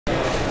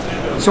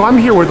So I'm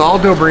here with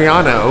Aldo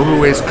Briano,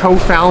 who is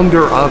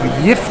co-founder of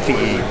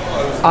Yiftee.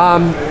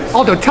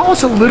 Aldo, tell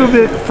us a little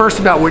bit first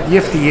about what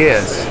Yiftee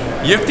is.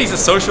 Yiftee is a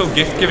social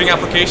gift-giving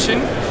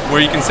application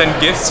where you can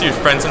send gifts to your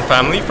friends and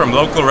family from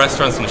local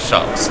restaurants and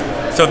shops.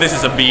 So this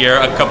is a beer,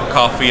 a cup of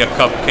coffee, a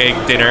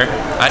cupcake, dinner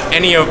at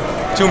any of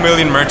 2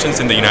 million merchants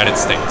in the United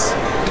States.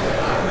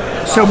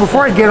 So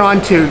before I get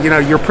on to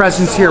your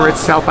presence here at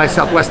South by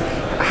Southwest,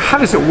 how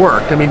does it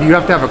work? I mean, do you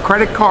have to have a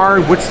credit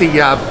card? What's the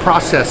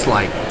process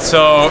like?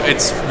 So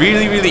it's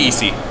really, really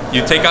easy.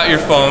 You take out your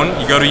phone,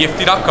 you go to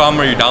yiftee.com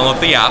or you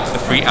download the app, the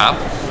free app.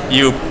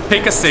 You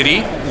pick a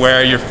city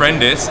where your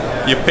friend is.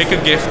 You pick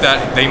a gift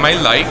that they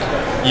might like.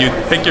 You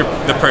pick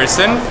the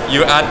person.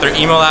 You add their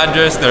email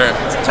address, their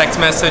text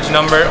message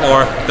number,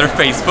 or their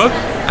Facebook,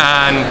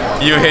 and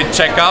you hit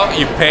checkout.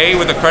 You pay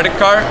with a credit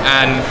card,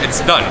 and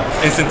it's done.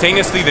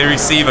 Instantaneously, they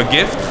receive a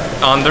gift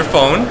on their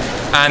phone,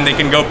 and they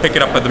can go pick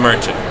it up at the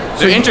merchant.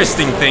 The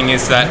interesting thing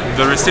is that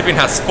the recipient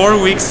has 4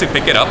 weeks to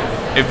pick it up.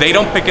 If they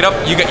don't pick it up,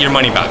 you get your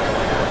money back.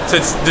 So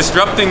it's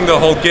disrupting the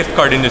whole gift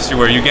card industry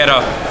where you get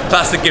a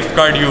plastic gift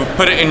card, you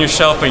put it in your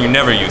shelf and you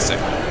never use it.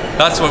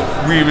 That's what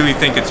we really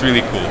think it's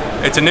really cool.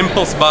 It's an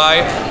impulse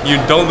buy, you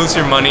don't lose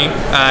your money,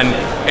 and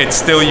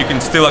you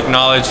can still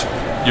acknowledge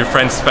your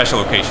friend's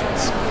special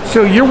occasions.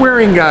 So you're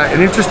wearing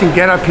an interesting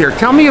getup here.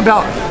 Tell me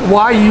about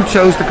why you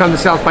chose to come to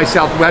South by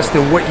Southwest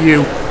and what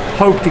you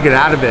hope to get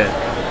out of it.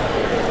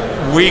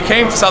 We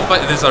came to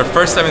this is our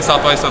first time in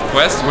South by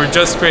Southwest. We're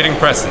just creating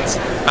presence.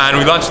 And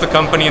we launched the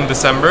company in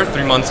December,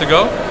 3 months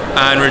ago,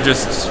 and we're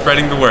just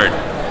spreading the word.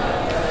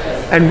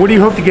 And what do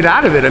you hope to get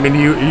out of it? I mean,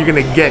 are you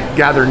going to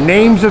gather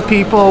names of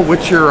people?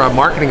 What's your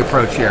marketing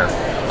approach here?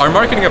 Our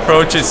marketing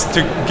approach is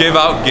to give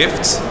out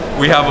gifts.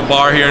 We have a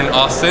bar here in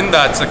Austin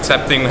that's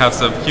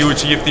has a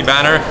huge Yiftee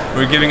banner.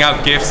 We're giving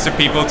out gifts to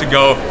people to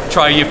go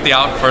try Yiftee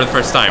out for the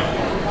first time.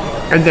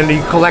 And then are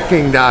you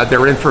collecting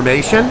their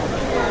information?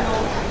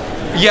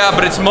 Yeah,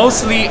 but it's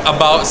mostly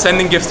about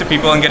sending gifts to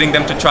people and getting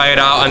them to try it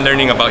out and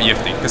learning about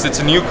Yiftee, because it's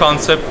a new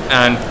concept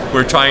and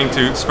we're trying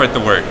to spread the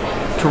word.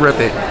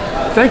 Terrific.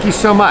 Thank you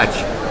so much.